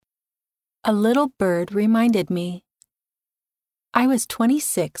A little bird reminded me. I was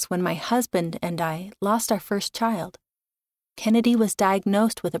 26 when my husband and I lost our first child. Kennedy was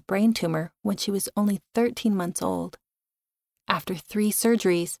diagnosed with a brain tumor when she was only 13 months old. After 3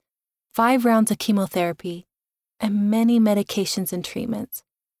 surgeries, 5 rounds of chemotherapy, and many medications and treatments,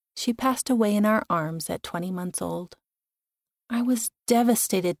 she passed away in our arms at 20 months old. I was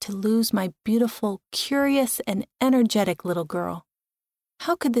devastated to lose my beautiful, curious, and energetic little girl.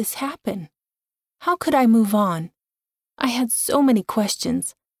 How could this happen? How could I move on? I had so many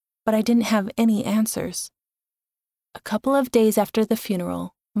questions, but I didn't have any answers. A couple of days after the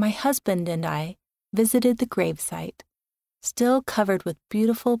funeral, my husband and I visited the gravesite, still covered with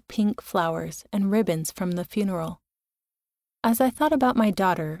beautiful pink flowers and ribbons from the funeral. As I thought about my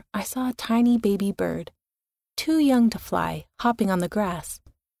daughter, I saw a tiny baby bird, too young to fly, hopping on the grass.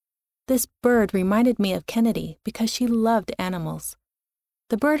 This bird reminded me of Kennedy because she loved animals.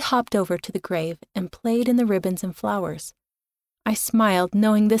 The bird hopped over to the grave and played in the ribbons and flowers. I smiled,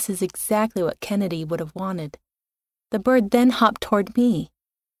 knowing this is exactly what Kennedy would have wanted. The bird then hopped toward me.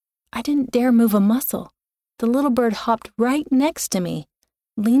 I didn't dare move a muscle. The little bird hopped right next to me,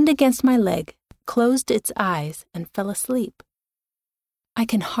 leaned against my leg, closed its eyes, and fell asleep. I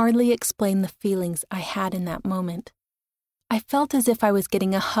can hardly explain the feelings I had in that moment. I felt as if I was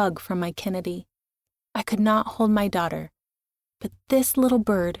getting a hug from my Kennedy. I could not hold my daughter, but this little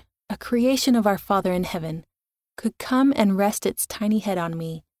bird, a creation of our Father in heaven, could come and rest its tiny head on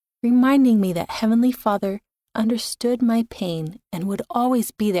me, reminding me that Heavenly Father understood my pain and would always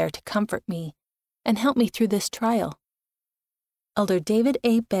be there to comfort me and help me through this trial. Elder David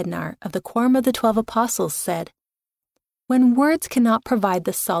A. Bednar of the Quorum of the 12 Apostles said, "When words cannot provide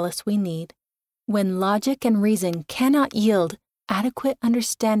the solace we need, when logic and reason cannot yield adequate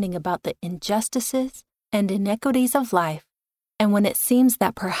understanding about the injustices and inequities of life, and when it seems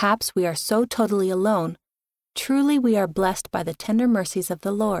that perhaps we are so totally alone, truly we are blessed by the tender mercies of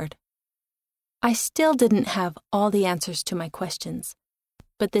the Lord." I still didn't have all the answers to my questions,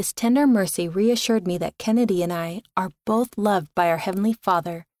 but this tender mercy reassured me that Kennedy and I are both loved by our Heavenly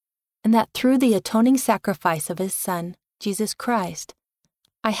Father, and that through the atoning sacrifice of His Son, Jesus Christ,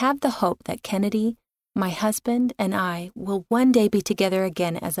 I have the hope that Kennedy, my husband, and I will one day be together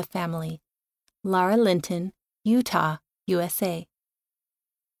again as a family. Lara Linton, Utah, USA.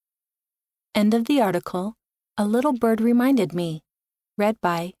 End of the article. A Little Bird Reminded Me. Read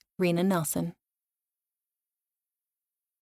by Rena Nelson.